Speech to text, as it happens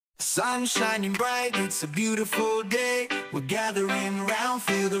Sun shining bright, it's a beautiful day. We're gathering round,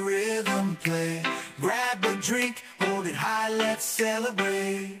 feel the rhythm play. Grab a drink, hold it high, let's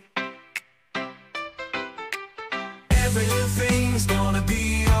celebrate. Every little thing's gonna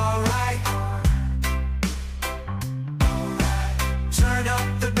be alright. Turn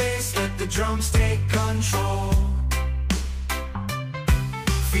up the bass, let the drums take control.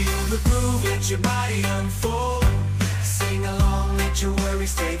 Feel the groove, let your body unfold. Sing along, let your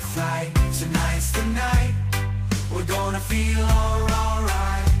worries take flight. Tonight's the night, we're gonna feel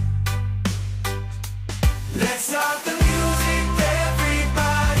alright. Let's start the music,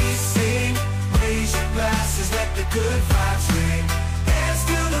 everybody sing. Raise your glasses, let the good vibes ring. Dance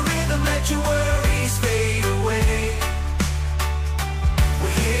to the rhythm, let your worries fade away.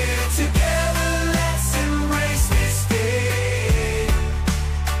 We're here together, let's embrace this day.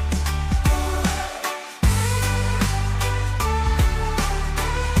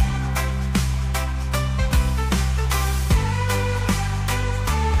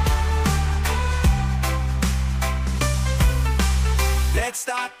 Let's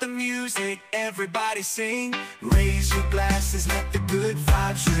start the music, everybody sing. Raise your glasses, let the good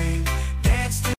vibes ring. Dance to